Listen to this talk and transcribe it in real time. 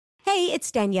Hey,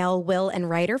 it's Danielle, Will, and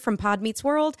Ryder from Pod Meets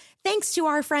World. Thanks to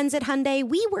our friends at Hyundai,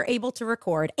 we were able to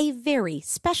record a very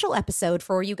special episode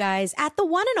for you guys at the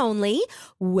one and only,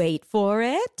 wait for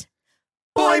it,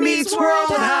 Boy Meets World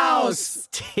House!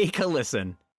 Take a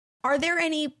listen. Are there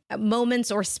any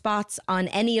moments or spots on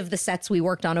any of the sets we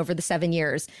worked on over the 7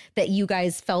 years that you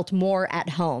guys felt more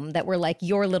at home, that were like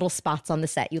your little spots on the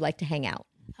set you like to hang out?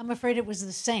 I'm afraid it was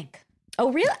the sink.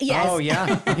 Oh, really? Yes. Oh, yeah.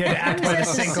 You had to act by the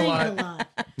sink a lot.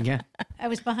 Yeah. I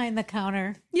was behind the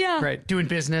counter. Yeah. Right. Doing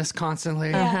business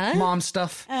constantly. Uh-huh. Mom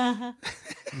stuff. And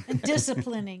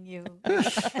disciplining you in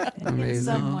Amazing.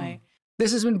 some way.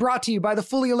 This has been brought to you by the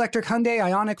fully electric Hyundai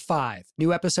Ioniq 5.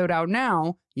 New episode out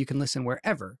now. You can listen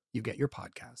wherever you get your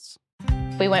podcasts.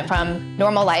 We went from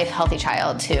normal life, healthy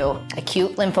child to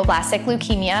acute lymphoblastic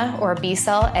leukemia, or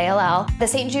B-cell ALL. The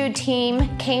St. Jude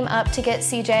team came up to get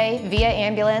CJ via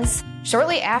ambulance.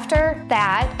 Shortly after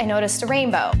that, I noticed a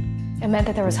rainbow. It meant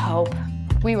that there was hope.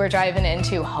 We were driving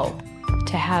into hope.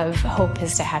 To have hope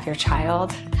is to have your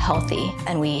child healthy,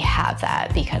 and we have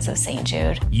that because of St.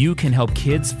 Jude. You can help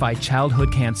kids fight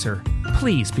childhood cancer.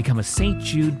 Please become a St.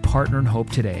 Jude Partner in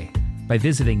Hope today by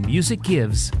visiting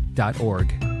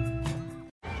musicgives.org.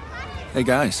 Hey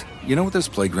guys, you know what this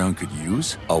playground could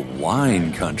use? A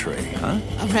wine country, huh?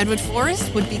 A redwood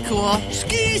forest would be cool.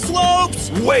 Ski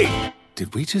slopes! Wait!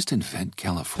 Did we just invent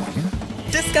California?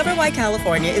 Discover why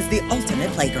California is the ultimate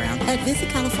playground at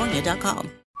visitcalifornia.com.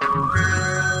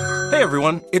 Hey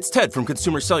everyone, it's Ted from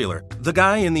Consumer Cellular, the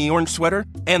guy in the orange sweater,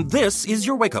 and this is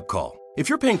your wake-up call. If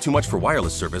you're paying too much for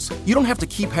wireless service, you don't have to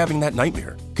keep having that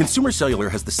nightmare. Consumer Cellular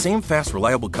has the same fast,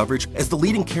 reliable coverage as the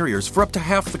leading carriers for up to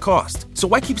half the cost. So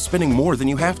why keep spending more than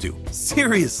you have to?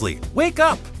 Seriously, wake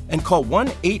up and call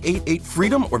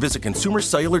 1-888-FREEDOM or visit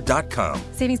consumercellular.com.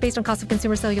 Savings based on cost of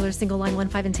Consumer Cellular single line 1,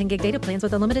 5, and 10 gig data plans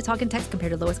with unlimited talk and text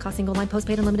compared to lowest cost single line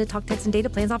postpaid unlimited talk, text, and data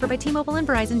plans offered by T-Mobile and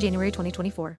Verizon January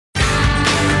 2024.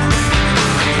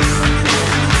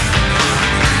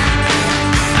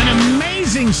 An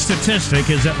amazing statistic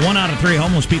is that 1 out of 3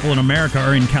 homeless people in America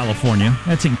are in California.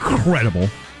 That's incredible.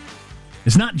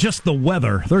 It's not just the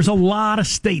weather. There's a lot of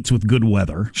states with good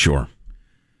weather. Sure.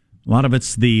 A lot of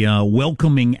it's the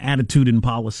welcoming attitude and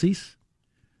policies.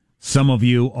 Some of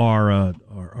you are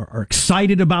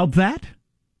excited about that.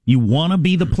 You want to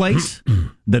be the place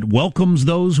that welcomes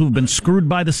those who've been screwed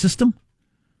by the system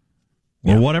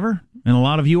or whatever. And a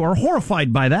lot of you are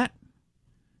horrified by that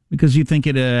because you think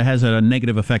it has a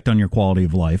negative effect on your quality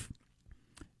of life.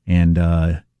 And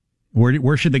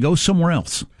where should they go? Somewhere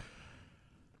else.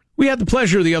 We had the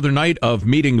pleasure the other night of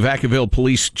meeting Vacaville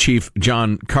Police Chief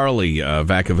John Carley.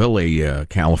 Vacaville, a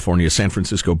California, San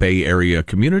Francisco Bay Area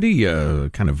community,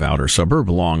 kind of outer suburb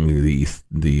along the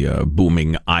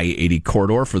booming I-80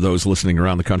 corridor for those listening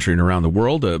around the country and around the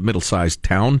world. A middle-sized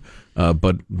town,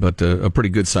 but a pretty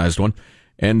good-sized one.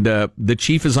 And the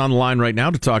chief is on the line right now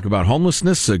to talk about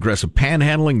homelessness, aggressive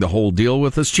panhandling, the whole deal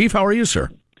with us. Chief, how are you, sir?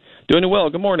 Doing well.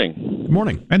 Good morning. Good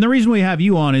morning. And the reason we have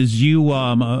you on is you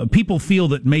people feel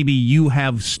that maybe you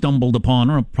have stumbled upon,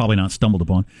 or probably not stumbled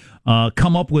upon,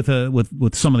 come up with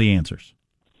some of the answers.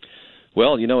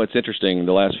 Well, you know, it's interesting.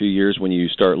 The last few years, when you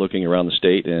start looking around the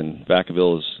state, and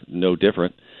Vacaville is no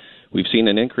different, we've seen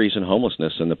an increase in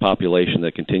homelessness, and the population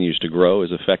that continues to grow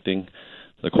is affecting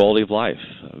the quality of life.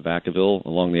 Vacaville,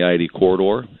 along the I-80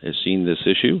 corridor, has seen this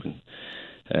issue,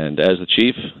 and as the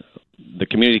chief, the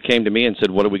community came to me and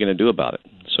said, what are we going to do about it?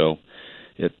 So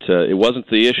it wasn't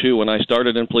the issue when I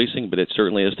started in policing, but it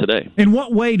certainly is today. In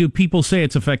what way do people say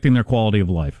it's affecting their quality of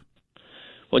life?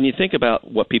 When you think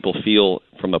about what people feel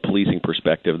from a policing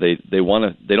perspective, they don't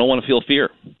want to feel fear.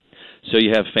 So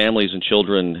you have families and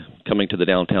children coming to the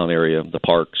downtown area, the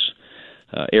parks,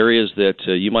 areas that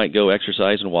you might go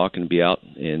exercise and walk and be out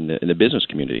in the business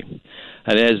community.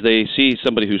 And as they see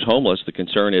somebody who's homeless, the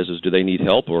concern is do they need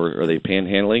help, or are they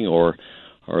panhandling, or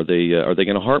are they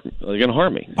going to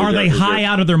harm me? Are they high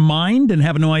out of their mind and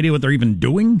have no idea what they're even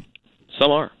doing?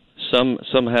 Some are. Some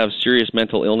have serious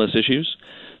mental illness issues.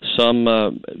 Some,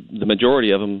 the majority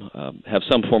of them, have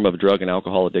some form of drug and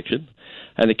alcohol addiction.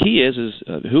 And the key is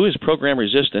who is program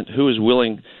resistant, who is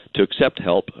willing to accept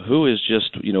help, who is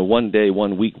just 1 day,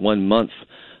 1 week, 1 month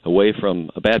away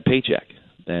from a bad paycheck.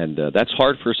 And that's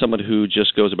hard for someone who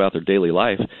just goes about their daily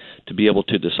life to be able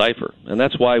to decipher. And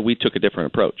that's why we took a different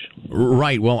approach.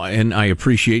 Right. Well, and I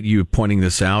appreciate you pointing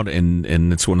this out, and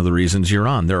it's one of the reasons you're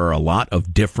on. There are a lot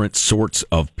of different sorts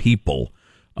of people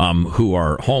who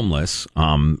are homeless,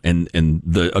 and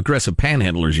the aggressive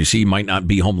panhandlers you see might not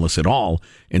be homeless at all.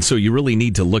 And so you really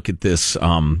need to look at this,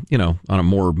 on a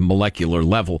more molecular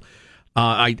level.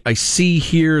 I see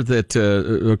here that,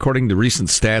 according to recent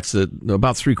stats, that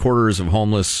about 3/4 of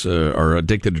homeless are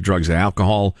addicted to drugs and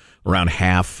alcohol. Around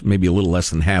half, maybe a little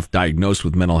less than half, diagnosed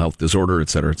with mental health disorder, et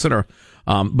cetera, et cetera.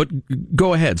 But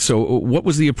go ahead. So, what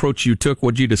was the approach you took?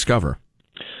 What did you discover?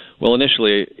 Well,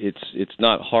 initially, it's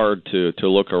not hard to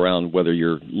look around, whether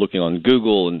you're looking on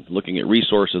Google and looking at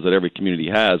resources that every community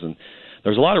has, and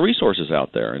there's a lot of resources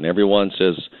out there, and everyone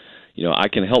says, I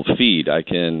can help feed. I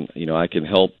can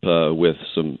help with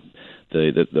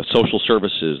the social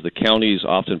services. The counties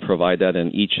often provide that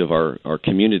in each of our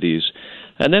communities.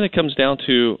 And then it comes down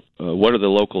to what are the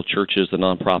local churches, the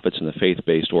nonprofits, and the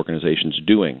faith-based organizations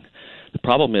doing? The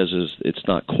problem is it's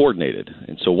not coordinated.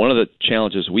 And so one of the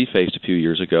challenges we faced a few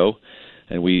years ago,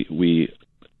 and we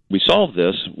solved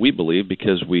this, we believe,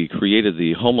 because we created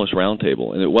the Homeless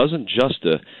Roundtable. And it wasn't just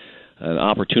an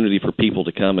opportunity for people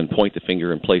to come and point the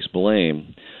finger and place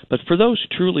blame, but for those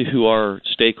truly who are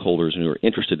stakeholders and who are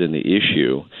interested in the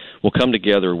issue, will come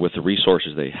together with the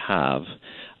resources they have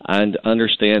and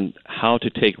understand how to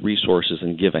take resources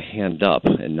and give a hand up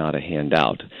and not a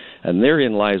handout. And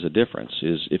therein lies the difference,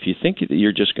 is if you think that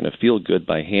you're just going to feel good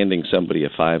by handing somebody a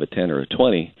 5, a 10, or a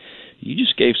 20, you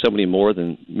just gave somebody more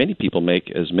than many people make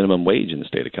as minimum wage in the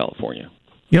state of California.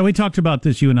 Yeah, we talked about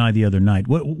this, you and I, the other night.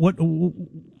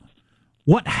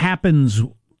 What happens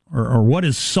or what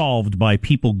is solved by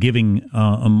people giving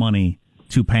money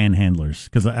to panhandlers?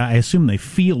 Because I assume they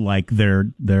feel like they're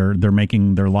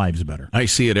making their lives better. I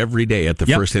see it every day at the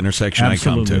first intersection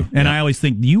absolutely. I come to. And I always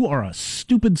think, you are a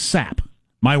stupid sap.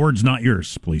 My words, not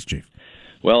yours, police chief.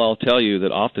 Well, I'll tell you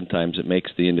that oftentimes it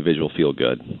makes the individual feel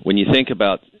good. When you think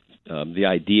about the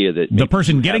idea that the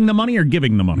person getting the money or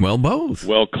giving the money? Well, both.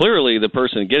 Well, clearly the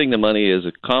person getting the money is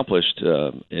accomplished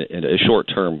in a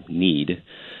short-term need,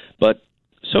 but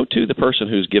so too the person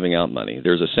who's giving out money.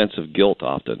 There's a sense of guilt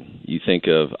often. You think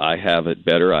of, I have it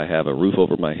better, I have a roof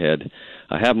over my head,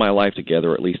 I have my life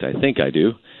together, or at least I think I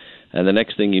do. And the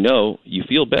next thing you know, you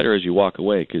feel better as you walk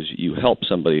away because you helped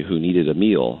somebody who needed a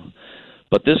meal.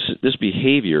 But this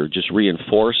behavior just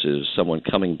reinforces someone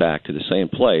coming back to the same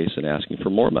place and asking for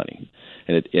more money.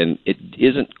 And it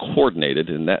isn't coordinated,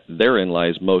 and that therein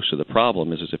lies most of the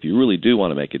problem, is if you really do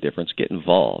want to make a difference, get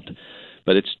involved.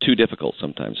 But it's too difficult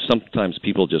sometimes. Sometimes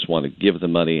people just want to give the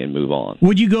money and move on.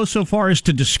 Would you go so far as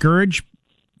to discourage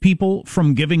people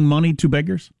from giving money to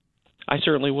beggars? I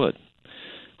certainly would.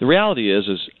 The reality is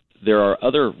there are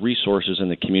other resources in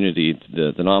the community,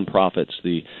 the nonprofits,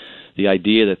 the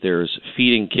idea that there's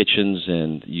feeding kitchens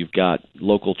and you've got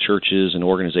local churches and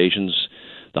organizations.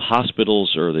 The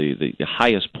hospitals are the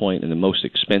highest point and the most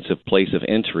expensive place of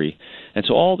entry. And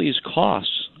so all these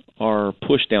costs are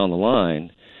pushed down the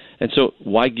line. And so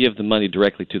why give the money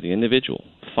directly to the individual?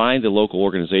 Find the local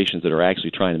organizations that are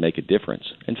actually trying to make a difference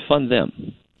and fund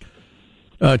them.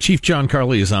 Chief John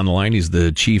Carly is on the line. He's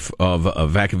the chief of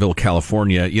Vacaville,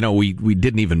 California. We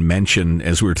didn't even mention,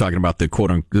 as we were talking about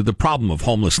the the problem of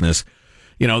homelessness,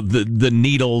 the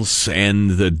needles and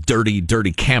the dirty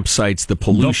campsites, the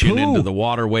pollution into the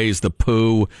waterways, the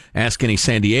poo. Ask any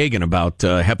San Diegan about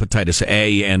hepatitis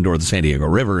A and or the San Diego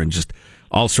River and just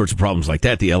all sorts of problems like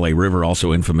that. The LA River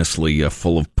also infamously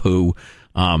full of poo.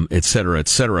 Et cetera, et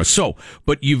cetera. So,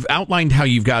 but you've outlined how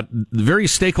you've got the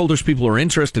various stakeholders, people who are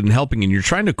interested in helping, and you're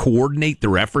trying to coordinate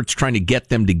their efforts, trying to get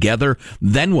them together.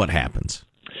 Then what happens?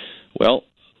 Well,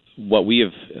 what we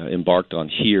have embarked on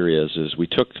here is we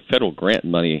took federal grant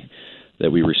money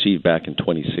that we received back in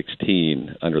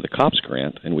 2016 under the COPS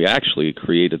grant, and we actually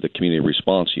created the Community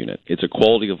Response Unit. It's a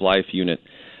quality of life unit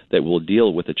that will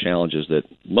deal with the challenges that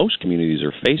most communities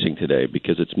are facing today,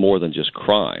 because it's more than just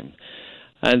crime.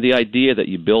 And the idea that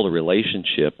you build a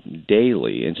relationship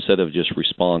daily instead of just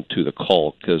respond to the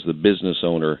call, because the business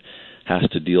owner has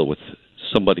to deal with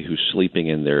somebody who's sleeping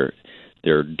in their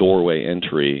doorway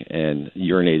entry and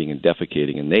urinating and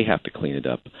defecating, and they have to clean it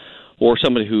up, or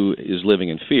somebody who is living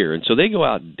in fear. And so they go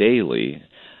out daily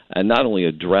and not only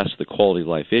address the quality of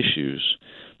life issues,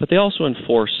 but they also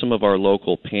enforce some of our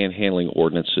local panhandling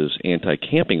ordinances,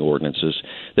 anti-camping ordinances,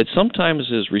 that sometimes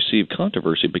has received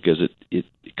controversy because it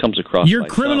comes across. You're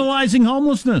criminalizing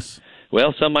homelessness.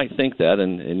 Well, some might think that,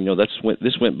 and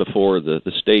this went before the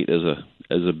state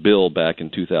as a bill back in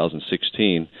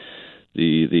 2016.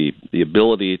 The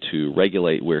ability to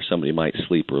regulate where somebody might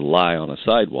sleep or lie on a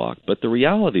sidewalk. But the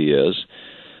reality is,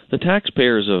 the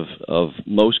taxpayers of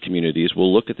most communities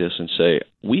will look at this and say,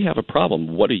 we have a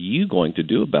problem. What are you going to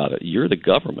do about it? You're the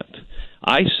government.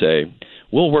 I say,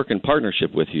 we'll work in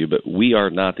partnership with you, but we are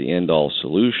not the end-all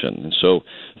solution. And so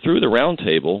through the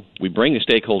roundtable, we bring the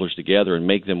stakeholders together and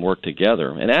make them work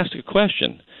together and ask a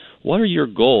question. What are your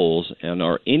goals, and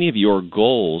are any of your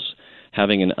goals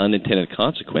having an unintended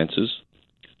consequences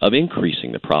of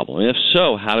increasing the problem? And if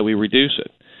so, how do we reduce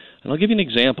it? And I'll give you an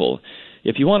example.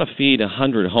 If you want to feed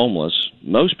 100 homeless,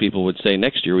 most people would say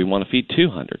next year we want to feed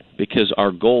 200, because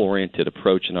our goal-oriented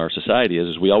approach in our society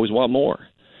is we always want more.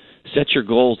 Set your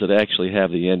goals that actually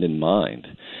have the end in mind.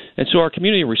 And so our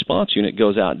community response unit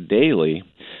goes out daily,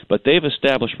 but they've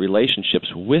established relationships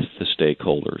with the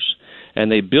stakeholders,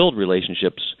 and they build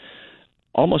relationships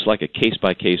almost like a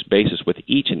case-by-case basis with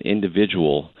each and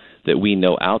individual that we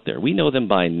know out there. We know them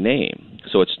by name,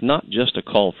 so it's not just a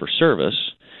call for service.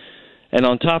 And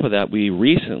on top of that, we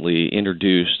recently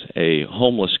introduced a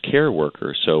homeless care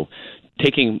worker. So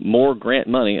taking more grant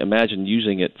money, imagine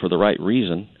using it for the right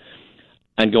reason,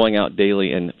 and going out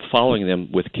daily and following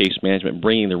them with case management,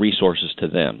 bringing the resources to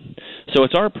them. So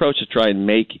it's our approach to try and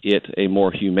make it a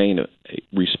more humane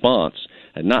response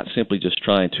and not simply just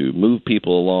trying to move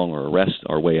people along or arrest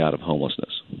our way out of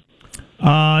homelessness.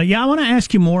 I want to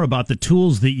ask you more about the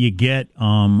tools that you get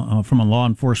from a law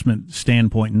enforcement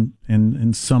standpoint,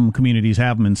 and some communities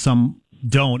have them and some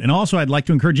don't. And also, I'd like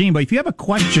to encourage anybody, if you have a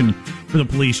question for the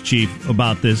police chief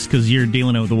about this, because you're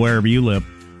dealing with it wherever you live,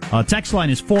 text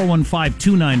line is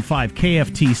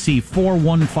 415-295-KFTC,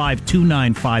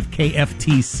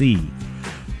 415-295-KFTC.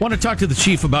 Want to talk to the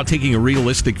chief about taking a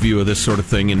realistic view of this sort of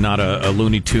thing and not a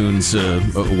Looney Tunes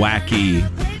wacky,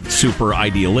 super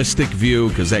idealistic view,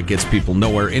 because that gets people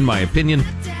nowhere, in my opinion.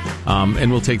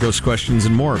 And we'll take those questions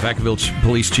and more. Vacaville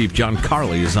Police Chief John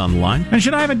Carley is on the line. And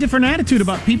should I have a different attitude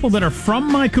about people that are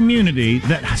from my community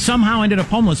that somehow ended up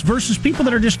homeless versus people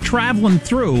that are just traveling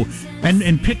through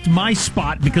and picked my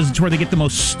spot because it's where they get the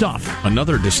most stuff?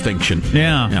 Another distinction.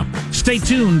 Yeah. Stay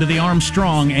tuned to the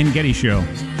Armstrong and Getty Show.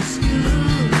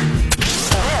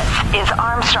 Is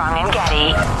Armstrong and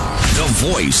Getty, the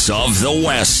voice of the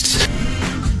West.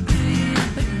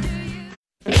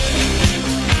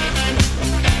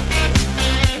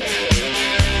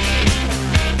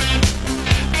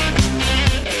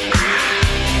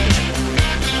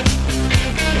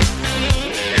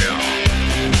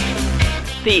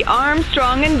 The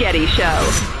Armstrong and Getty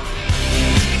Show.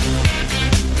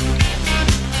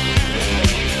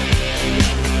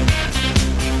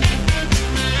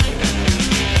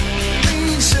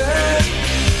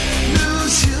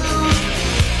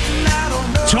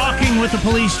 Talking with the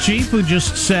police chief, who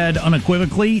just said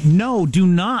unequivocally, no, do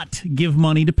not give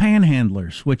money to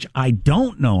panhandlers, which I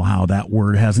don't know how that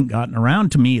word hasn't gotten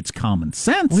around. To me, it's common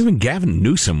sense. Well, even Gavin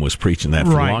Newsom was preaching that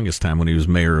for the longest time when he was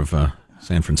mayor of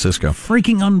San Francisco.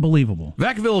 Freaking unbelievable.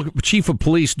 Vacaville Chief of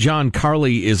Police John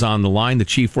Carley is on the line. The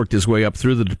chief worked his way up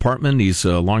through the department. He's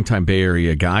a longtime Bay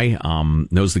Area guy,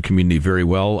 knows the community very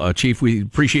well. Chief, we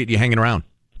appreciate you hanging around.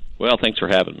 Well, thanks for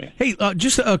having me. Hey,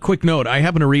 just a quick note. I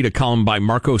happen to read a column by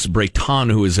Marcos Breton,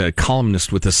 who is a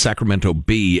columnist with the Sacramento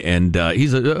Bee, and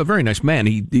he's a very nice man.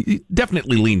 He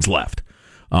definitely leans left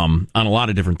on a lot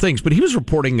of different things, but he was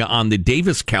reporting on the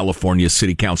Davis, California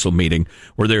City Council meeting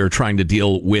where they were trying to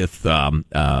deal with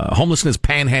homelessness,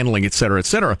 panhandling, et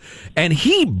cetera, and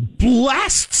he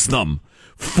blasts them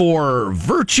for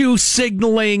virtue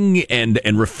signaling and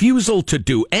refusal to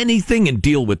do anything and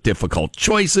deal with difficult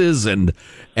choices, and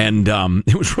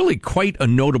it was really quite a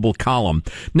notable column.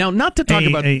 Now, not to talk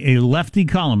about a lefty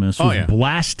columnist was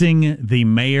blasting the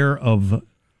mayor of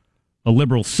a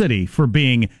liberal city for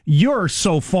being, you're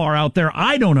so far out there,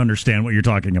 I don't understand what you're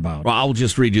talking about. Well, I'll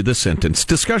just read you this sentence.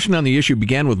 Discussion on the issue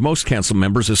began with most council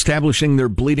members establishing their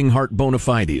bleeding heart bona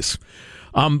fides.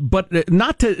 But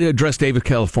not to address Davis,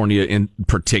 California in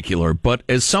particular, but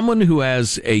as someone who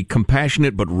has a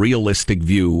compassionate but realistic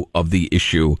view of the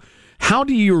issue, how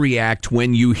do you react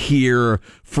when you hear,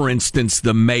 for instance,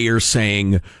 the mayor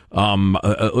saying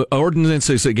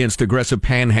ordinances against aggressive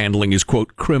panhandling is,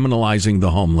 quote, criminalizing the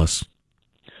homeless?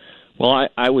 Well,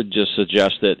 I would just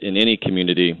suggest that in any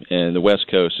community, and the West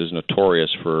Coast is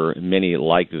notorious for many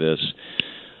like this,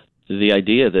 the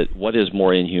idea that what is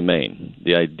more inhumane,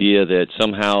 the idea that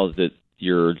somehow that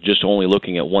you're just only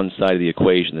looking at one side of the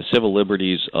equation, the civil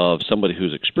liberties of somebody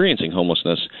who's experiencing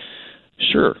homelessness,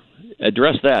 sure,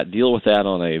 address that, deal with that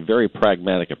on a very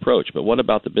pragmatic approach. But what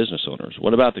about the business owners?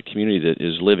 What about the community that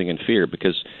is living in fear?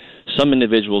 Because some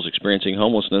individuals experiencing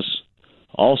homelessness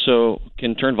also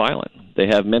can turn violent. They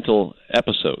have mental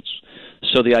episodes.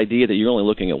 So the idea that you're only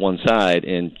looking at one side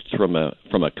and from a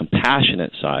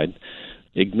compassionate side,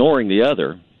 ignoring the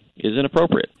other, is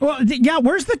inappropriate. Well, yeah,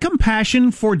 where's the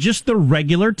compassion for just the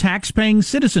regular tax-paying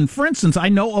citizen? For instance, I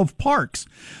know of parks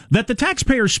that the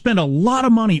taxpayers spend a lot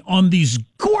of money on these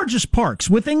gorgeous parks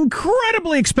with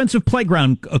incredibly expensive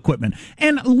playground equipment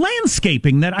and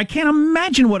landscaping that I can't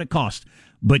imagine what it costs.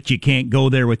 but you can't go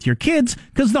there with your kids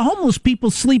because the homeless people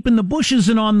sleep in the bushes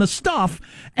and on the stuff.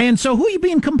 And so who are you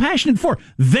being compassionate for?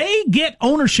 They get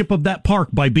ownership of that park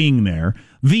by being there.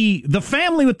 The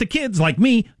family with the kids, like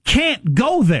me, can't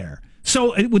go there.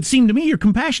 So it would seem to me your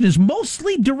compassion is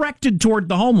mostly directed toward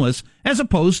the homeless as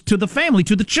opposed to the family,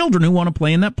 to the children who want to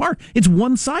play in that park. It's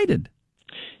one-sided.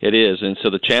 It is, and so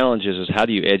the challenge is how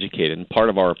do you educate it? And part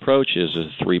of our approach is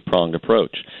a three-pronged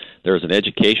approach. There's an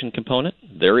education component,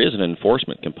 there is an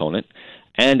enforcement component,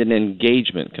 and an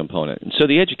engagement component. And so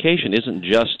the education isn't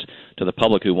just to the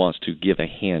public who wants to give a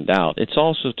handout. It's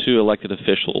also to elected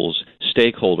officials,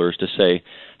 stakeholders, to say,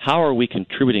 how are we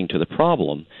contributing to the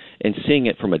problem and seeing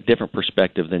it from a different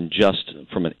perspective than just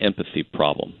from an empathy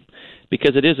problem?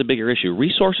 Because it is a bigger issue.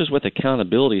 Resources with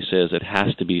accountability says it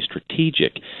has to be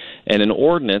strategic. And an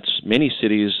ordinance, many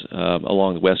cities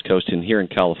along the West Coast and here in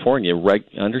California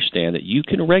understand that you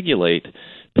can regulate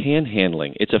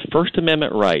panhandling. It's a First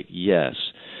Amendment right, yes,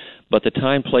 but the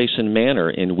time, place, and manner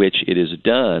in which it is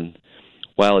done,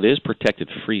 while it is protected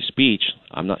free speech,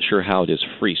 I'm not sure how it is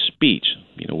free speech,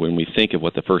 when we think of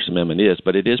what the First Amendment is,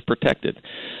 but it is protected.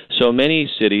 So many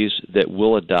cities that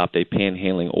will adopt a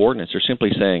panhandling ordinance are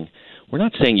simply saying, we're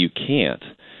not saying you can't,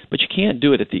 but you can't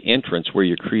do it at the entrance where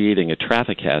you're creating a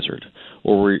traffic hazard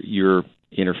or where you're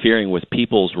interfering with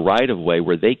people's right-of-way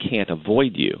where they can't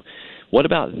avoid you. What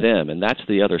about them? And that's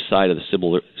the other side of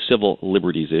the civil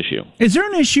liberties issue. Is there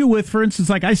an issue with, for instance,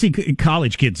 like I see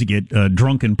college kids that get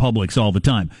drunk in Publix all the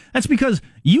time? That's because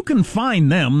you can fine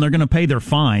them. They're going to pay their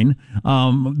fine.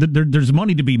 There's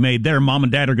money to be made there. Mom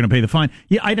and dad are going to pay the fine.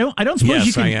 Yeah, I don't suppose yes,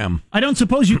 you can. I am. I don't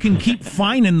suppose you can keep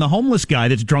fining the homeless guy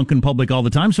that's drunk in public all the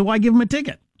time. So why give him a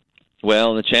ticket?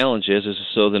 Well, the challenge is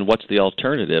so then what's the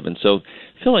alternative? And so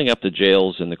filling up the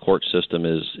jails and the court system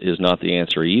is not the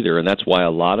answer either, and that's why a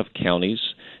lot of counties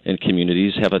and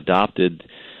communities have adopted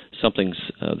something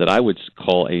that I would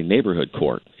call a neighborhood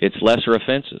court. It's lesser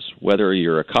offenses, whether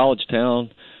you're a college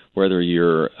town, whether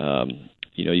you're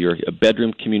you're a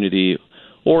bedroom community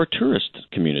or a tourist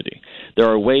community. There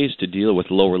are ways to deal with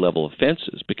lower level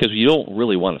offenses because you don't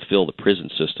really want to fill the prison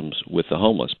systems with the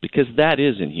homeless because that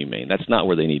is inhumane. That's not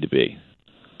where they need to be.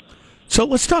 So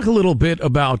let's talk a little bit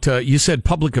about, you said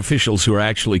public officials who are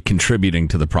actually contributing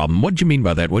to the problem. What do you mean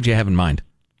by that? What do you have in mind?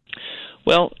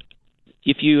 Well,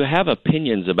 if you have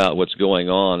opinions about what's going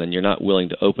on and you're not willing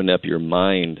to open up your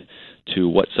mind to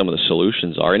what some of the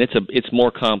solutions are, and it's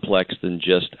more complex than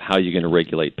just how you're going to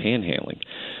regulate panhandling.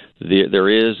 There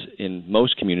is, in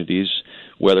most communities,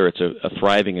 whether it's a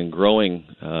thriving and growing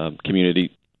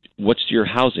community, what's your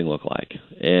housing look like?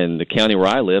 In the county where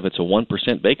I live, it's a 1%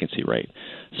 vacancy rate.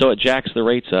 So it jacks the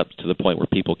rates up to the point where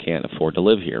people can't afford to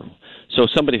live here. So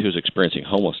somebody who's experiencing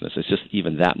homelessness, it's just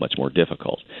even that much more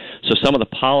difficult. So some of the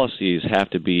policies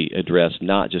have to be addressed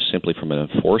not just simply from an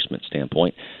enforcement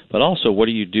standpoint, but also what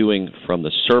are you doing from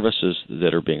the services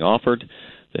that are being offered,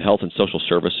 the health and social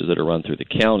services that are run through the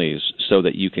counties, so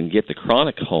that you can get the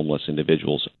chronic homeless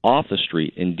individuals off the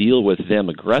street and deal with them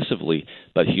aggressively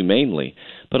but humanely,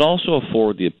 but also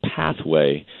afford the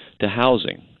pathway to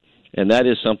housing. And that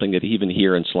is something that even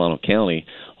here in Solano County,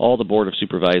 all the Board of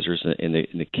Supervisors and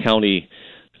the county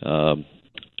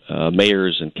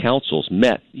mayors and councils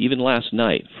met even last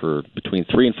night for between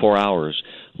 3 and 4 hours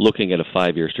looking at a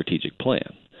 5-year strategic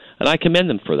plan. And I commend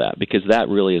them for that because that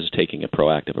really is taking a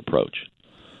proactive approach.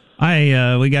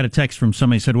 We got a text from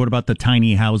somebody said, what about the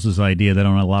tiny houses idea that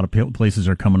a lot of places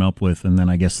are coming up with? And then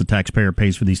I guess the taxpayer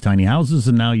pays for these tiny houses,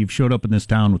 and now you've showed up in this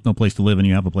town with no place to live, and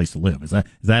you have a place to live. Is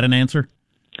that an answer?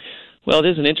 Well, it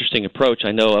is an interesting approach.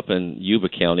 I know up in Yuba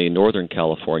County, Northern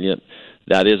California,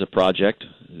 that is a project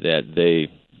that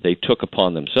they took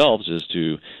upon themselves, is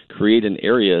to create an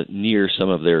area near some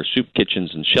of their soup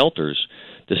kitchens and shelters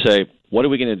to say, what are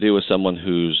we going to do with someone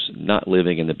who's not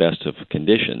living in the best of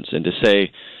conditions? And to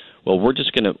say, well, we're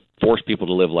just going to force people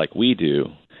to live like we do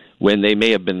when they may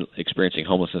have been experiencing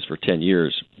homelessness for 10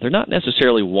 years. They're not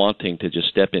necessarily wanting to just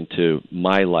step into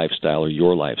my lifestyle or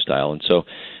your lifestyle. And so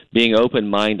being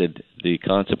open-minded, the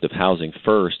concept of housing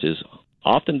first is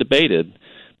often debated,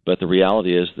 but the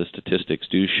reality is the statistics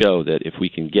do show that if we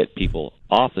can get people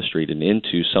off the street and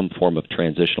into some form of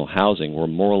transitional housing, we're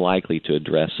more likely to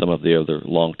address some of the other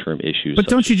long-term issues. But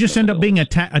don't you just end up being a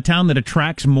town that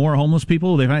attracts more homeless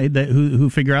people who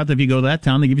figure out that if you go to that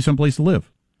town, they give you some place to live?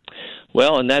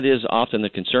 Well, and that is often the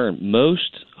concern.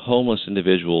 Most homeless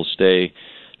individuals stay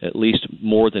at least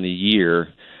more than a year,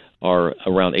 are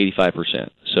around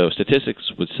 85%. So statistics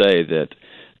would say that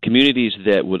communities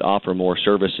that would offer more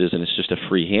services and it's just a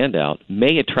free handout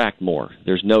may attract more.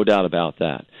 There's no doubt about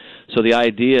that. So the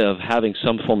idea of having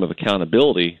some form of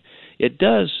accountability it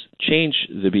does change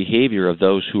the behavior of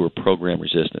those who are program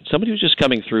resistant. Somebody who's just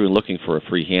coming through and looking for a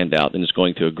free handout and is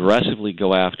going to aggressively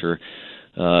go after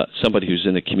somebody who's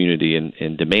in the community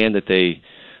and demand that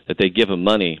they give them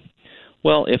money.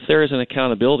 Well, if there is an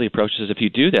accountability approach, that says if you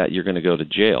do that, you're going to go to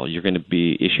jail. You're going to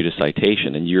be issued a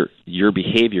citation, and your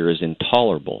behavior is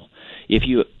intolerable. If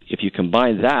you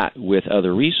combine that with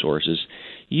other resources,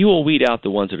 you will weed out the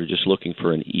ones that are just looking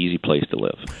for an easy place to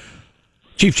live.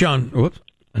 Chief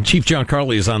John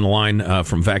Carley is on the line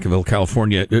from Vacaville,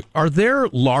 California. Are there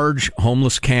large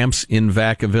homeless camps in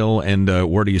Vacaville, and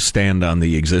where do you stand on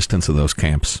the existence of those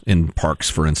camps in parks,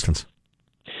 for instance?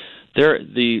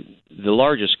 The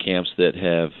largest camps that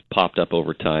have popped up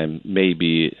over time may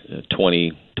be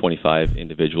 20, 25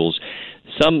 individuals.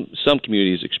 Some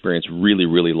communities experience really,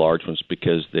 really large ones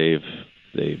because they've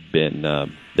been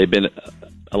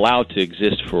allowed to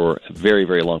exist for a very,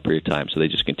 very long period of time, so they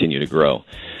just continue to grow.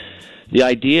 The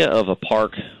idea of a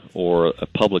park or a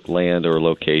public land or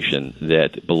location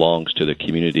that belongs to the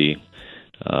community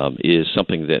is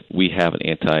something that we have an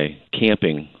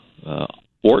anti-camping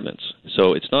ordinance,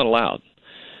 so it's not allowed.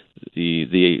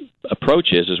 The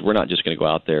approach is we're not just going to go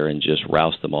out there and just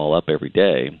rouse them all up every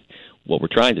day. What we're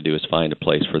trying to do is find a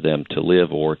place for them to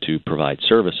live or to provide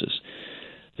services.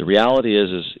 The reality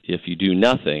is if you do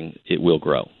nothing, it will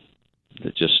grow.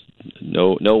 There's just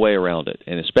no way around it.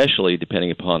 And especially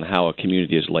depending upon how a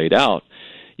community is laid out,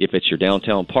 if it's your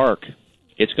downtown park,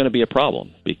 it's going to be a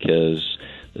problem because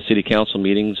the city council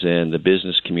meetings and the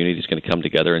business community is going to come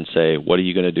together and say, what are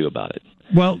you going to do about it?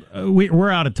 Well, we're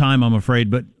out of time, I'm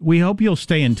afraid, but we hope you'll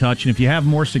stay in touch. And if you have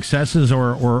more successes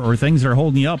or things that are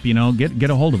holding you up, get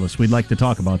a hold of us. We'd like to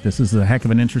talk about this. This is a heck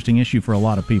of an interesting issue for a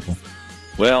lot of people.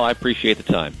 Well, I appreciate the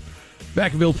time.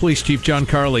 Vacaville Police Chief John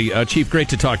Carley. Chief, great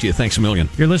to talk to you. Thanks a million.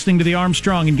 You're listening to the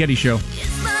Armstrong and Getty Show.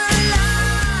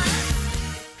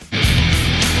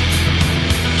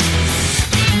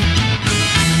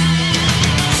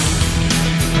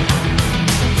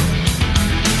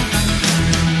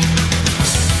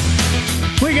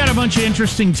 We got a bunch of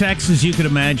interesting texts, as you could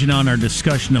imagine, on our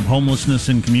discussion of homelessness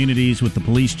in communities with the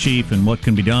police chief and what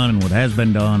can be done and what has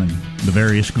been done and the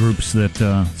various groups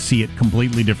that see it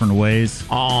completely different ways.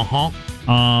 So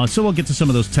we'll get to some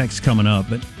of those texts coming up.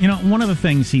 But, one of the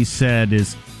things he said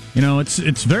is,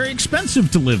 it's very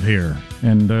expensive to live here.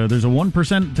 And there's a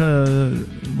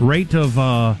 1% rate of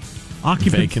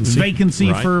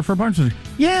vacancy right. for apartments.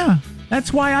 Yeah.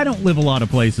 That's why I don't live a lot of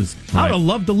places. Right. I would have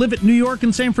loved to live at New York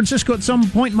and San Francisco at some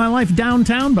point in my life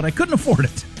downtown, but I couldn't afford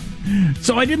it.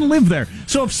 So I didn't live there.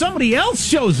 So if somebody else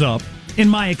shows up in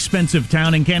my expensive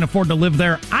town and can't afford to live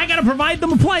there, I got to provide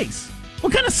them a place.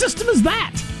 What kind of system is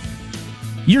that?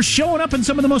 You're showing up in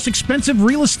some of the most expensive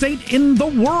real estate in the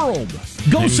world.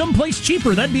 Go someplace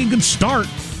cheaper. That'd be a good start.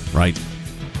 Right.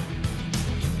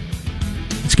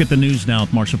 Let's get the news now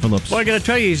with Marshall Phillips. Well, I got to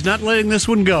tell you, he's not letting this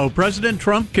one go. President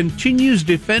Trump continues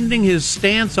defending his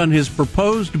stance on his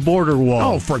proposed border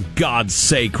wall. Oh, for God's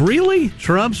sake, really?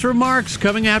 Trump's remarks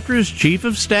coming after his chief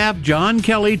of staff, John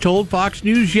Kelly, told Fox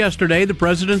News yesterday the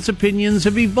president's opinions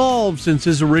have evolved since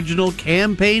his original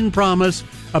campaign promise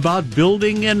about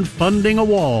building and funding a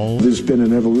wall. There's been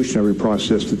an evolutionary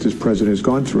process that this president has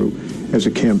gone through as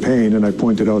a campaign, and I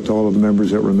pointed out to all of the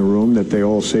members that were in the room that they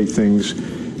all say things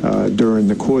during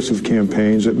the course of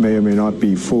campaigns that may or may not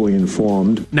be fully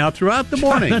informed. Now, throughout the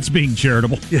morning... That's being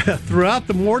charitable. Yeah, throughout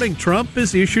the morning, Trump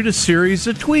has issued a series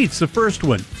of tweets. The first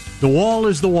one, the wall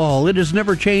is the wall. It has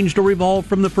never changed or evolved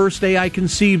from the first day I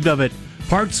conceived of it.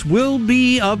 Parts will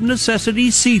be, of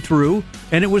necessity, see-through,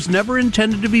 and it was never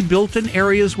intended to be built in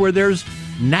areas where there's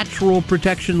natural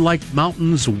protection like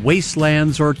mountains,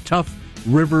 wastelands, or tough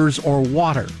rivers or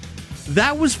water.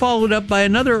 That was followed up by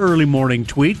another early morning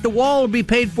tweet. The wall will be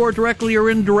paid for directly or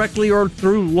indirectly or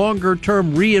through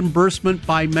longer-term reimbursement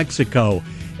by Mexico.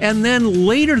 And then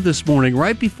later this morning,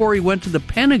 right before he went to the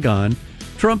Pentagon,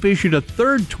 Trump issued a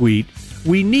third tweet.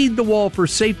 We need the wall for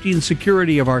safety and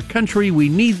security of our country. We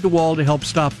need the wall to help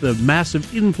stop the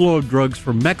massive inflow of drugs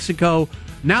from Mexico,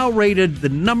 now rated the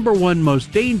 #1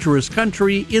 most dangerous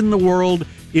country in the world.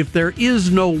 If there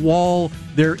is no wall,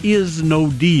 there is no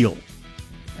deal.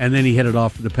 And then he headed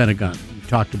off to the Pentagon. We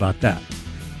talked about that.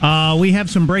 We have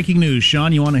some breaking news.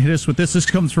 Sean, you want to hit us with this? This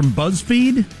comes from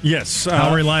BuzzFeed? Yes.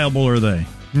 How reliable are they?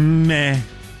 Meh.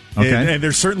 Okay.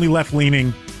 They're certainly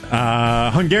left-leaning.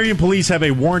 Hungarian police have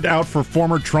a warrant out for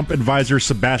former Trump advisor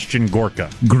Sebastian Gorka.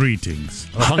 Greetings.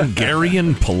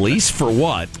 Hungarian police for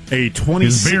what? A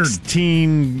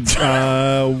 2016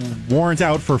 warrant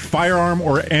out for firearm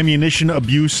or ammunition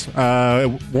abuse.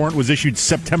 Warrant was issued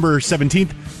September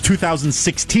 17th,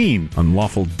 2016.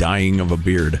 Unlawful dyeing of a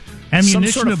beard. Ammunition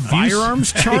some sort of abuse?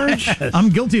 firearms charge? I'm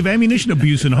guilty of ammunition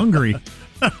abuse in Hungary.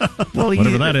 Well,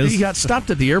 whatever that is. He got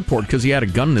stopped at the airport because he had a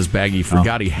gun in his bag he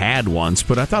forgot he had once,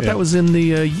 but I thought that was in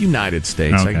the United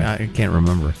States. Okay. I can't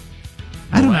remember.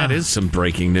 I don't know. That is some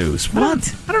breaking news.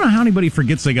 What? I don't know how anybody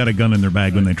forgets they got a gun in their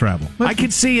bag when they travel. I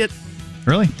could see it.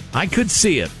 Really? I could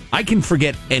see it. I can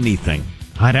forget anything.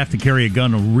 I'd have to carry a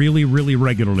gun really, really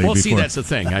regularly. Well, before. see, that's the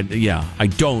thing. I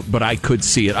don't, but I could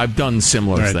see it. I've done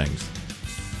similar things.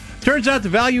 Turns out the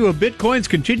value of Bitcoin's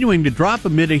continuing to drop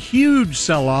amid a huge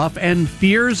sell-off and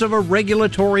fears of a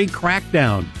regulatory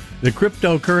crackdown. The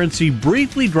cryptocurrency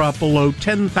briefly dropped below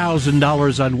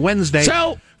 $10,000 on Wednesday.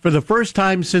 Sell! For the first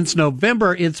time since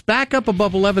November. It's back up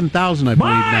above 11,000, I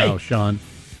believe, now, Sean.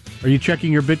 Are you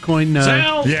checking your Bitcoin?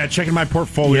 Yeah, checking my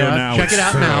portfolio now. Check it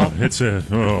out now. It's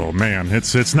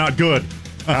not good.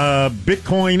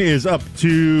 Bitcoin is up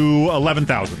to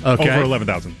 11,000. Okay. Over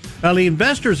 11,000. Well, the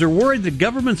investors are worried that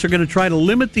governments are going to try to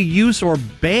limit the use or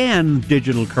ban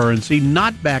digital currency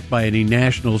not backed by any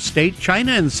national state.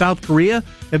 China and South Korea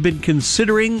have been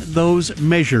considering those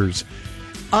measures.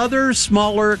 Other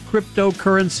smaller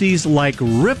cryptocurrencies like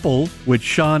Ripple, which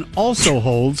Sean also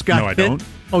holds, got No, I hit. don't.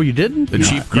 Oh, you didn't? The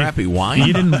cheap, crappy wine?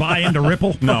 You didn't buy into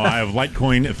Ripple? No, I have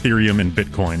Litecoin, Ethereum, and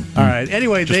Bitcoin. All right.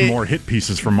 Anyway, just more hit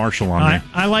pieces from Marshall on me.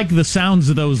 I like the sounds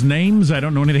of those names. I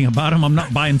don't know anything about them. I'm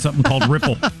not buying something called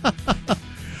Ripple. All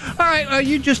right,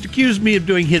 you just accused me of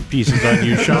doing hit pieces on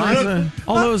you, Sean.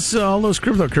 all those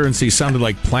cryptocurrencies sounded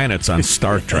like planets on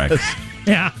Star Trek.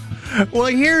 Yeah. Well,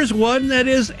 here's one that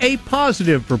is a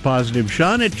positive for positive,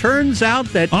 Sean. It turns out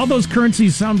that all those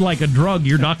currencies sound like a drug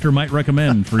your doctor might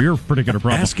recommend for your particular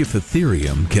problem. Ask if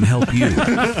Ethereum can help you.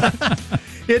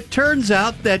 It turns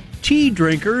out that tea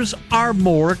drinkers are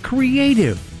more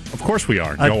creative. Of course we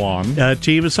are. Go on. A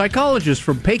team of psychologists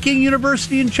from Peking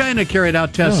University in China carried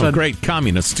out tests on great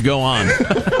communists. Go on.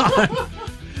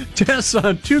 tests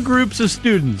on two groups of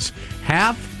students.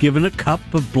 Half given a cup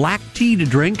of black tea to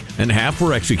drink, and half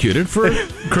were executed for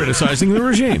criticizing the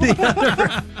regime.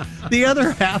 The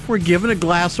other half were given a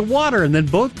glass of water, and then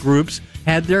both groups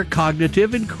had their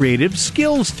cognitive and creative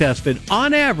skills tested.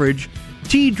 On average,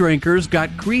 tea drinkers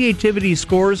got creativity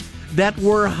scores that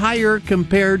were higher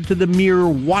compared to the mere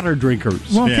water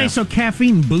drinkers. Well, okay, so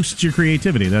caffeine boosts your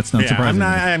creativity. That's not surprising.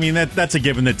 That's a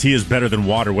given that tea is better than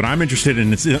water. What I'm interested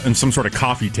in is in some sort of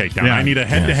coffee takedown. Yeah. I need a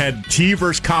head-to-head tea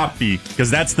versus coffee, because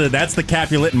that's the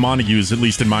Capulet and Montagues, at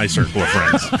least in my circle of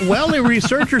friends. Well, the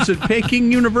researchers at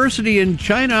Peking University in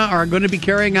China are going to be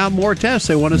carrying out more tests.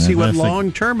 They want to see what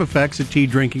long-term effects of tea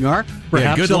drinking are.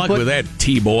 Good luck with that,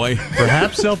 tea boy.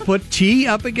 Perhaps they'll put tea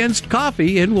up against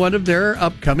coffee in one of their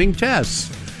upcoming tests.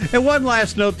 And one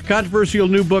last note, the controversial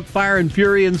new book, Fire and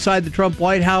Fury Inside the Trump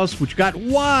White House, which got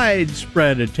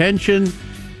widespread attention,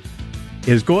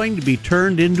 is going to be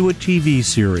turned into a TV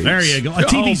series. There you go. A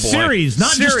TV series,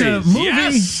 not just a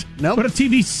movie, but a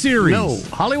TV series. No.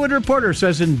 Hollywood Reporter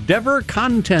says Endeavor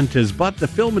Content has bought the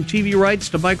film and TV rights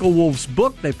to Michael Wolff's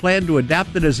book. They plan to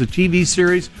adapt it as a TV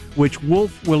series, which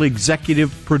Wolff will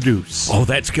executive produce. Oh,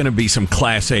 that's going to be some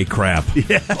Class A crap.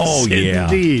 Yes, oh, yeah.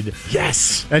 Indeed.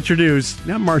 Yes. That's your news.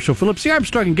 Now, Marshall Phillips, the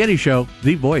Armstrong and Getty Show,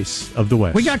 the voice of the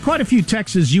West. We got quite a few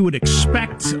texts, as you would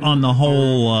expect, on the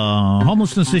whole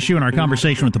homelessness issue and our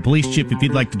conversation with the police chief. If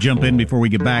you'd like to jump in before we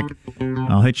get back,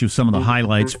 I'll hit you with some of the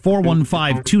highlights.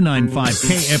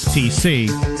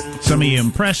 415-295-KFTC. Some of you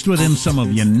impressed with him, some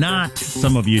of you not.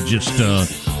 Some of you just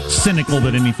cynical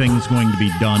that anything is going to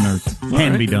be done or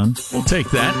can be done. We'll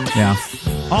take that. Yeah.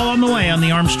 All on the way on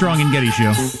the Armstrong and Getty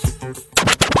Show.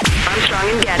 Armstrong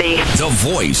and Getty. The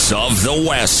voice of the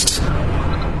West.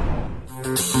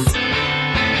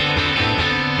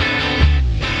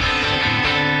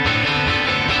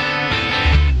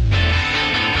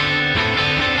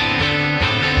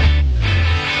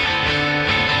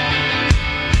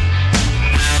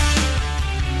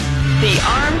 The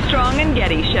Armstrong and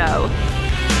Getty Show.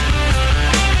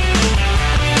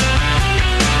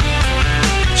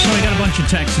 So we got a bunch of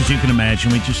texts, as you can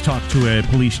imagine. We just talked to a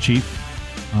police chief,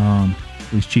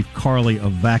 Police Chief Carley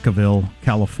of Vacaville,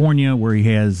 California, where he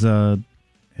has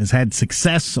had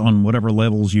success on whatever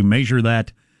levels you measure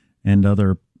that, and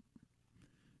other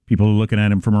people are looking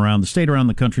at him from around the state, around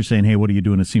the country, saying, "Hey, what are you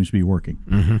doing? It seems to be working."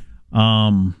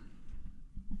 Mm-hmm.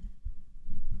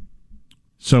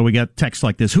 So we got texts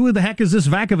like this: "Who the heck is this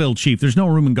Vacaville chief? There's no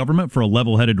room in government for a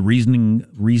level-headed, reasoning,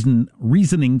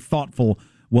 thoughtful,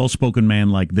 well-spoken man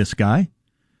like this guy."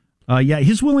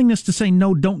 His willingness to say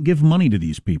no, don't give money to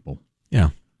these people. Yeah.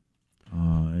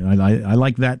 I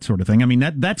like that sort of thing. I mean,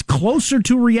 that's closer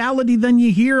to reality than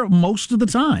you hear most of the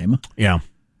time. Yeah.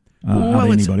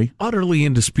 Well, anybody. It's utterly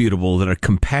indisputable that a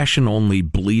compassion-only,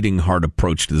 bleeding heart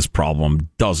approach to this problem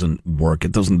doesn't work.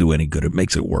 It doesn't do any good. It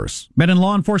makes it worse. Been in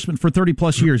law enforcement for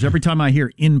 30-plus years. Every time I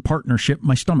hear "in partnership,"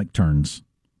 my stomach turns.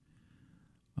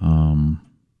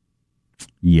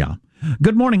 Yeah.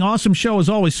 Good morning. Awesome show as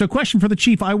always. So, question for the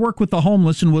chief. I work with the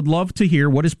homeless and would love to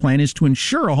hear what his plan is to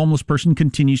ensure a homeless person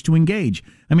continues to engage.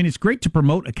 I mean, it's great to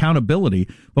promote accountability,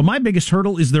 but my biggest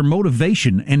hurdle is their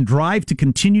motivation and drive to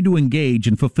continue to engage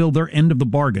and fulfill their end of the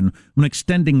bargain when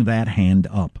extending that hand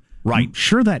up. Right. I'm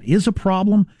sure that is a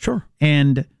problem. Sure.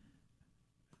 And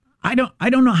I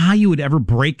don't know how you would ever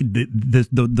break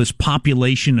this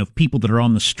population of people that are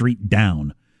on the street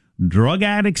down. Drug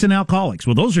addicts and alcoholics.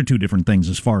 Well, those are two different things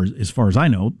as far as I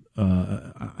know.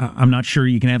 I'm not sure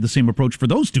you can have the same approach for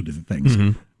those two different things.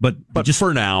 Mm-hmm. But just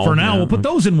for now, we'll put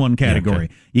those in one category.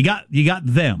 Yeah, okay. You got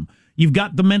them. You've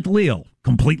got the mentally ill,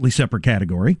 completely separate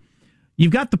category.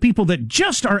 You've got the people that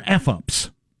just are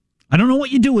F-ups. I don't know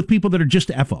what you do with people that are just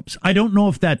F-ups. I don't know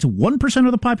if that's 1%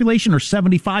 of the population or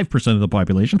 75% of the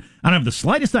population. I don't have the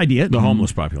slightest idea. The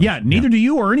homeless population. Yeah, neither do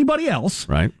you or anybody else.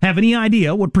 Right. Have any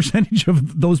idea what percentage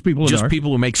of those people just are.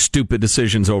 People who make stupid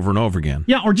decisions over and over again.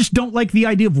 Yeah, or just don't like the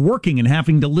idea of working and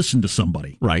having to listen to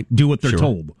somebody. Right. Do what they're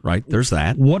told. Right, there's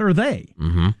that. What are they?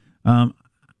 Mm-hmm. I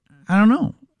don't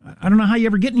know. I don't know how you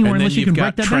ever get anywhere unless you can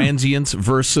break that down. And then you've got transients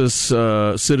versus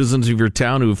citizens of your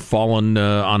town who've fallen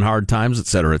on hard times, et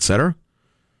cetera, et cetera.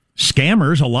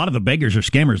 Scammers, a lot of the beggars are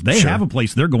scammers. They have a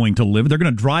place they're going to live. They're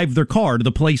going to drive their car to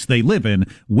the place they live in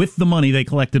with the money they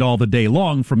collected all the day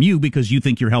long from you because you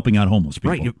think you're helping out homeless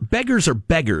people. Right. Beggars are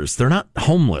beggars. They're not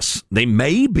homeless. They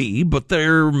may be, but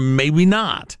they're maybe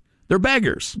not. They're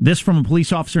beggars. This from a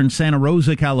police officer in Santa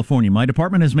Rosa, California. My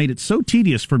department has made it so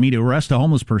tedious for me to arrest a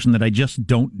homeless person that I just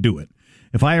don't do it.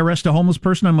 If I arrest a homeless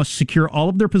person, I must secure all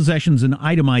of their possessions and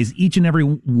itemize each and every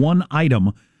one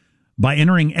item by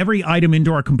entering every item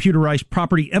into our computerized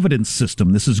property evidence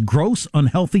system. This is gross,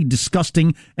 unhealthy,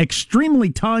 disgusting,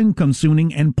 extremely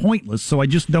time-consuming, and pointless, so I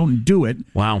just don't do it.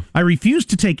 Wow. I refuse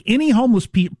to take any homeless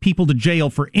people to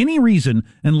jail for any reason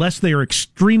unless they are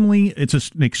it's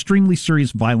an extremely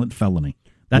serious violent felony.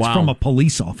 That's from a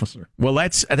police officer. Well,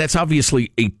 that's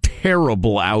obviously a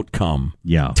terrible outcome.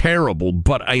 Yeah. Terrible,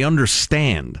 but I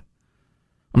understand.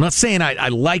 I'm not saying I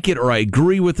like it or I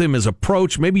agree with him, his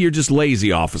approach. Maybe you're just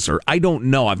lazy, officer. I don't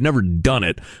know. I've never done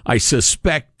it. I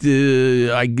suspect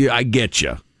I get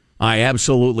you. I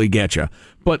absolutely get you.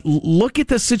 But look at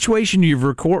the situation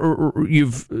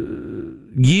you've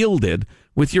yielded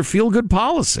with your feel-good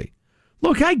policy.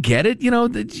 Look, I get it. You know,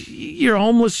 you're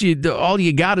homeless. All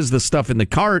you got is the stuff in the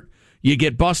cart. You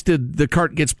get busted. The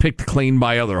cart gets picked clean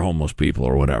by other homeless people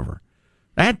or whatever.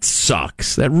 That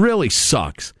sucks. That really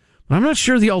sucks. I'm not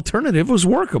sure the alternative was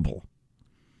workable.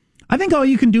 I think all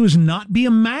you can do is not be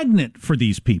a magnet for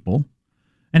these people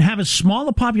and have as small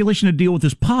a population to deal with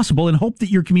as possible and hope that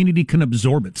your community can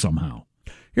absorb it somehow.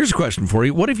 Here's a question for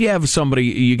you. What if you have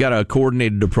you got a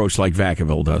coordinated approach like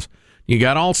Vacaville does? You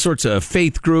got all sorts of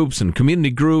faith groups and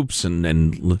community groups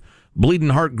and bleeding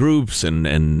heart groups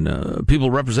and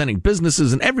people representing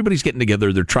businesses, and everybody's getting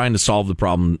together. They're trying to solve the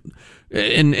problem.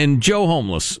 And Joe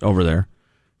Homeless over there,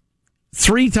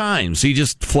 3 times he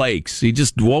just flakes. He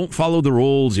just won't follow the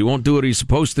rules. He won't do what he's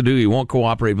supposed to do. He won't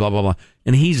cooperate, blah, blah, blah.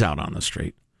 And he's out on the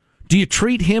street. Do you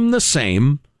treat him the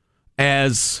same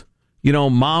as,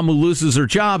 mom who loses her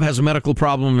job, has a medical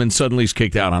problem, and suddenly is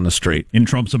kicked out on the street? In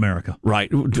Trump's America. Right.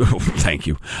 Thank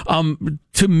you.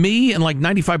 To me, and like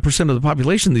 95% of the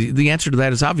population, the answer to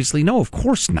that is obviously no, of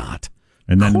course not.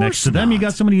 And then next to them, you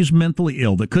got somebody who's mentally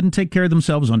ill that couldn't take care of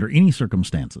themselves under any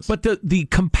circumstances. But the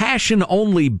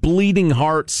compassion-only bleeding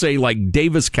heart, say, like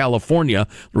Davis, California,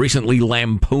 recently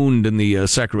lampooned in the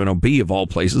Sacramento Bee, of all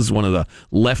places, one of the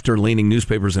left-leaning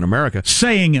newspapers in America.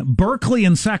 Saying Berkeley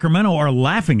and Sacramento are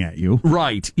laughing at you.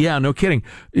 Right. Yeah, no kidding.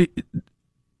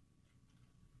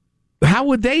 How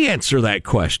would they answer that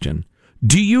question?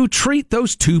 Do you treat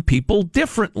those two people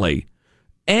differently?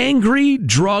 Angry,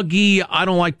 druggy, I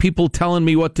don't like people telling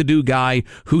me what to do guy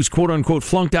who's quote-unquote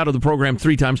flunked out of the program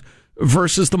 3 times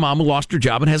versus the mom who lost her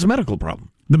job and has a medical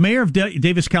problem. The mayor of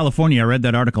Davis, California, I read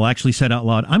that article, actually said out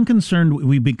loud, I'm concerned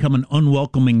we've become an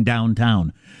unwelcoming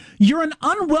downtown. You're an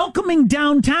unwelcoming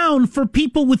downtown for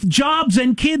people with jobs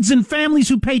and kids and families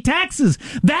who pay taxes.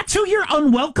 That's who you're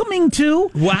unwelcoming to.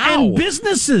 Wow. And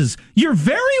businesses. You're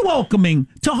very welcoming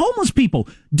to homeless people.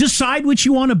 Decide what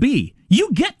you want to be.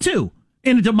 You get to.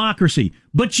 In a democracy,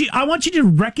 but I want you to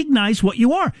recognize what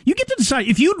you are. You get to decide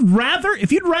if you'd rather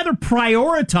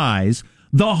prioritize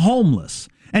the homeless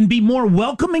and be more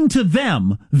welcoming to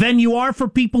them than you are for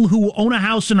people who own a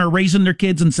house and are raising their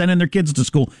kids and sending their kids to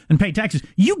school and pay taxes.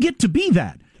 You get to be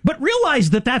that. But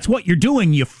realize that that's what you're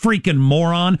doing, you freaking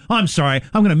moron. I'm sorry.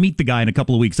 I'm going to meet the guy in a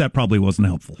couple of weeks. That probably wasn't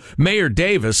helpful. Mayor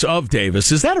Davis of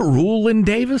Davis. Is that a rule in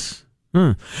Davis?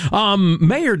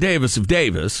 Mayor Davis of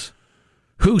Davis,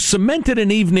 who cemented an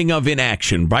evening of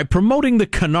inaction by promoting the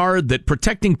canard that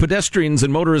protecting pedestrians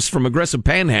and motorists from aggressive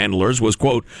panhandlers was,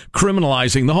 quote,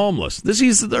 criminalizing the homeless.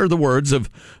 These are the words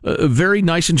of very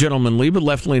nice and gentlemanly but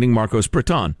left-leaning Marcos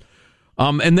Breton.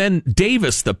 And then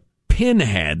Davis, the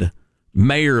pinhead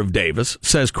mayor of Davis,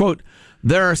 says, quote,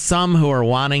 there are some who are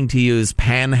wanting to use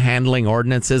panhandling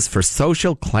ordinances for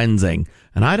social cleansing,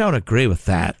 and I don't agree with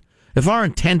that. If our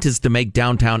intent is to make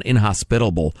downtown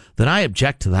inhospitable, then I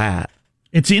object to that.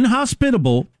 It's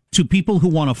inhospitable to people who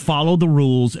want to follow the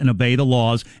rules and obey the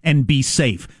laws and be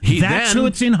safe. That's who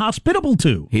it's inhospitable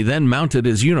to. He then mounted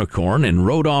his unicorn and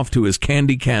rode off to his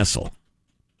candy castle.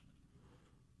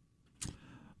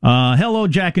 Hello,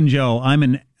 Jack and Joe. I'm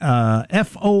an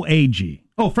FOAG.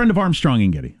 Oh, friend of Armstrong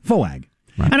and Getty. FOAG.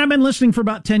 Right. And I've been listening for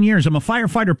about 10 years. I'm a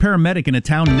firefighter paramedic in a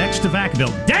town next to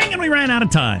Vacaville. Dang, and we ran out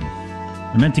of time.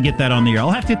 I meant to get that on the air.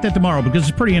 I'll have to hit that tomorrow because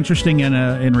it's pretty interesting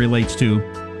and relates to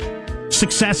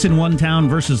success in one town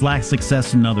versus lack of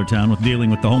success in another town with dealing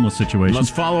with the homeless situation. Let's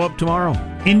follow up tomorrow.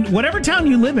 In whatever town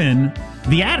you live in,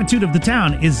 the attitude of the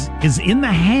town is in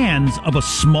the hands of a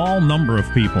small number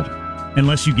of people.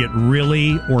 Unless you get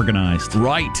really organized.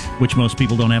 Right. Which most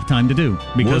people don't have time to do.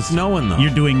 Because worth knowing, though.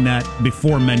 You're doing that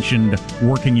before mentioned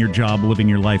working your job, living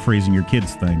your life, raising your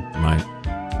kids thing. Right.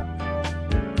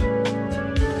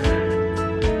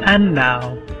 And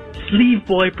now, Sleeve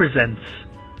Boy presents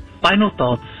Final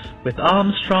Thoughts with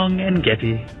Armstrong and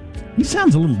Getty. He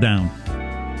sounds a little down.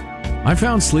 I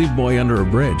found Sleeve Boy under a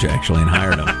bridge, actually, and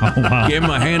hired him. Oh, wow. Gave him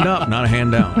a hand up, not a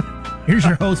hand down. Here's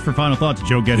your host for Final Thoughts,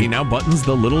 Joe Getty. He now buttons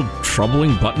the little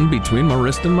troubling button between my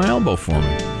wrist and my elbow for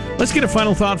me. Let's get a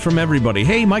final thought from everybody.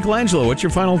 Hey, Michelangelo, what's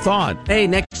your final thought? Hey,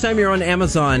 next time you're on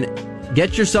Amazon,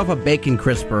 get yourself a bacon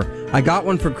crisper. I got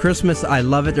one for Christmas. I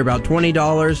love it. They're about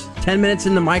 $20. 10 minutes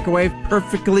in the microwave,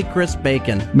 perfectly crisp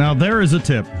bacon. Now, there is a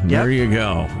tip. There you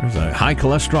go. There's a high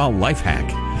cholesterol life hack.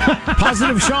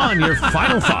 Positive Sean, your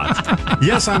final thought.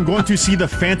 Yes, I'm going to see The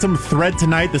Phantom Thread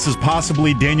tonight. This is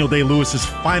possibly Daniel Day-Lewis's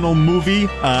final movie.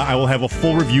 I will have a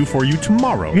full review for you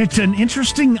tomorrow. It's an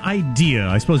interesting idea.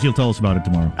 I suppose you'll tell us about it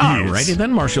tomorrow. All righty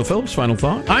then, Marshall Phillips, final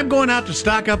thought. I'm going out to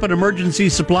stock up on emergency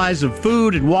supplies of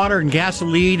food and water and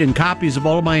gasoline and copies of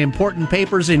all of my important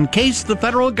papers in case the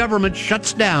federal government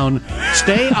shuts down.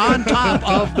 Stay on top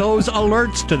of those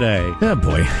alerts today. Yeah,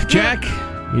 boy. Jack,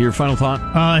 your final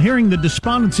thought? Hearing the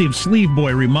despondency of Sleeve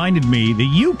Boy reminded me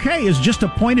the UK has just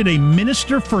appointed a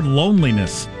minister for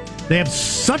loneliness. They have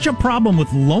such a problem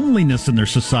with loneliness in their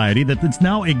society that it's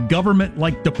now a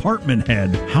government-like department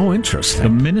head. How interesting. The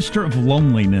Minister of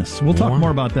Loneliness. We'll talk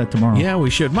more about that tomorrow. Yeah, we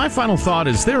should. My final thought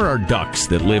is there are ducks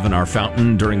that live in our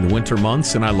fountain during the winter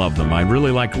months, and I love them. I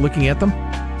really like looking at them.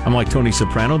 I'm like Tony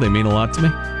Soprano. They mean a lot to me.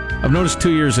 I've noticed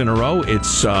 2 years in a row,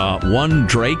 it's one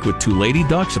drake with two lady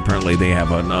ducks. Apparently they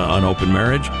have an open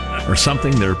marriage or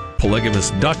something. They're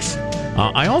polygamous ducks.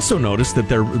 I also noticed that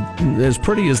they're as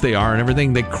pretty as they are and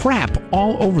everything. They crap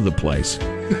all over the place.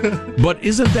 But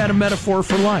isn't that a metaphor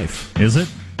for life? Is it?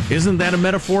 Isn't that a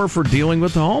metaphor for dealing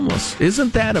with the homeless?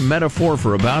 Isn't that a metaphor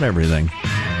for about everything?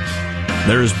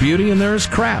 There's beauty and there's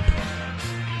crap.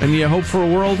 And you hope for a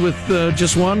world with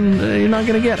just one, you're not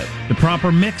going to get it. The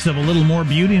proper mix of a little more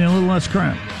beauty and a little less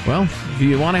crap. Well, if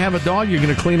you want to have a dog, you're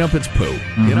going to clean up its poo.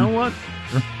 Mm-hmm. You know what?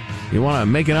 Sure. You want to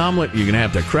make an omelet, you're going to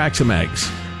have to crack some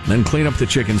eggs. Then clean up the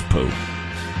chicken's poo.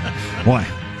 Boy.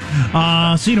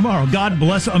 See you tomorrow. God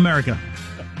bless America.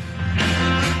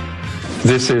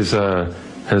 This is a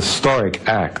historic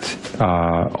act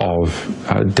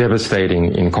of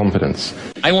devastating incompetence.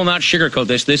 I will not sugarcoat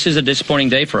this. This is a disappointing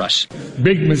day for us.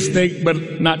 Big mistake,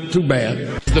 but not too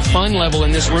bad. The fun level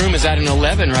in this room is at an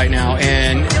 11 right now,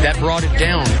 and that brought it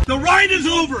down. The ride is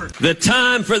over. The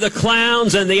time for the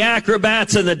clowns and the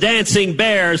acrobats and the dancing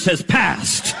bears has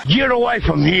passed. Get away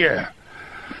from here.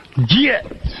 Get.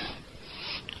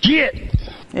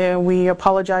 We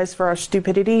apologize for our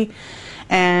stupidity,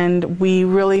 and we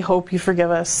really hope you forgive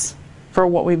us for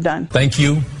what we've done. Thank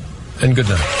you, and good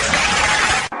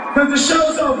night. The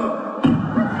show's over.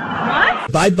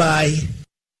 What? Bye-bye.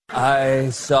 I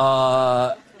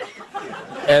saw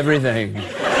everything.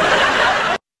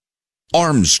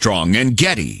 Armstrong and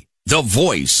Getty, the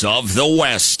voice of the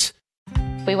West.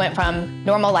 We went from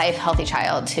normal life, healthy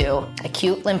child to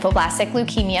acute lymphoblastic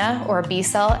leukemia, or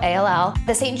B-cell ALL.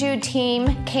 The St. Jude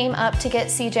team came up to get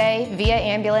CJ via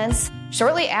ambulance.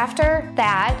 Shortly after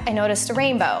that, I noticed a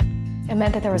rainbow. It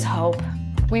meant that there was hope.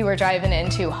 We were driving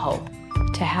into hope.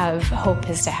 To have hope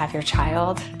is to have your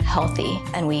child healthy,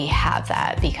 and we have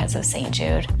that because of St.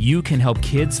 Jude. You can help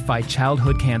kids fight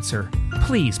childhood cancer.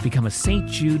 Please become a St.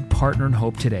 Jude Partner in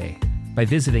Hope today by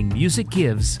visiting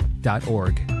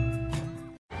musicgives.org.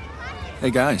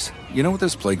 Hey guys, you know what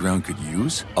this playground could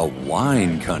use? A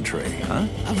wine country, huh?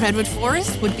 A redwood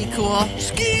forest would be cool.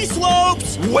 Ski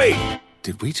slopes! Wait!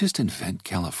 Did we just invent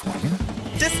California?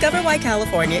 Discover why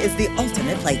California is the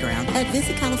ultimate playground at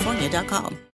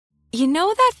visitcalifornia.com. You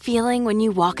know that feeling when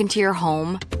you walk into your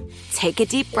home, take a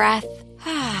deep breath,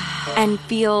 and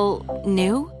feel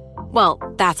new? Well,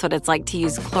 that's what it's like to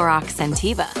use Clorox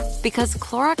Scentiva. Because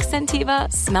Clorox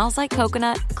Scentiva smells like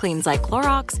coconut, cleans like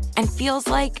Clorox, and feels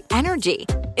like energy.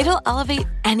 It'll elevate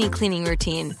any cleaning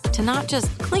routine to not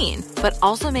just clean, but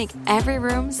also make every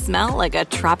room smell like a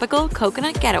tropical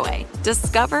coconut getaway.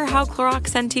 Discover how Clorox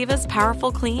Scentiva's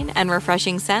powerful clean and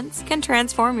refreshing scents can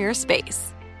transform your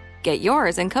space. Get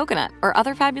yours in coconut or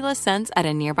other fabulous scents at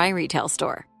a nearby retail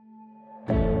store.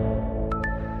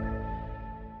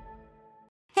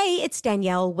 Hey, it's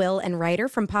Danielle, Will, and Ryder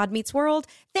from Pod Meets World.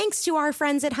 Thanks to our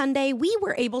friends at Hyundai, we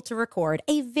were able to record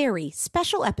a very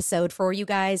special episode for you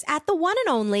guys at the one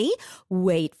and only,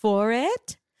 wait for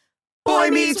it, Boy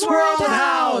Meets World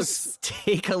House!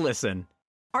 Take a listen.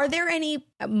 Are there any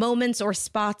moments or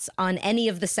spots on any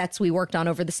of the sets we worked on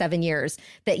over the 7 years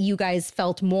that you guys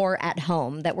felt more at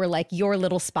home, that were like your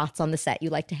little spots on the set you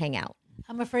like to hang out?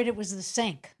 I'm afraid it was the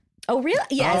sink. Oh, really?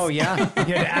 Yes. Oh, yeah.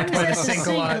 You had to act by the sink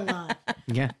a lot.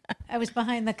 Yeah. I was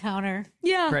behind the counter.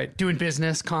 Yeah. Right. Doing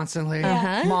business constantly.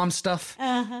 Uh-huh. Mom stuff.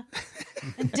 Uh-huh.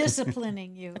 And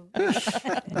disciplining you in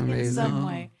Amazing. some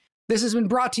way. This has been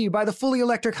brought to you by the fully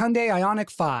electric Hyundai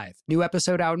Ioniq 5. New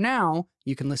episode out now.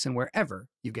 You can listen wherever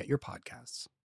you get your podcasts.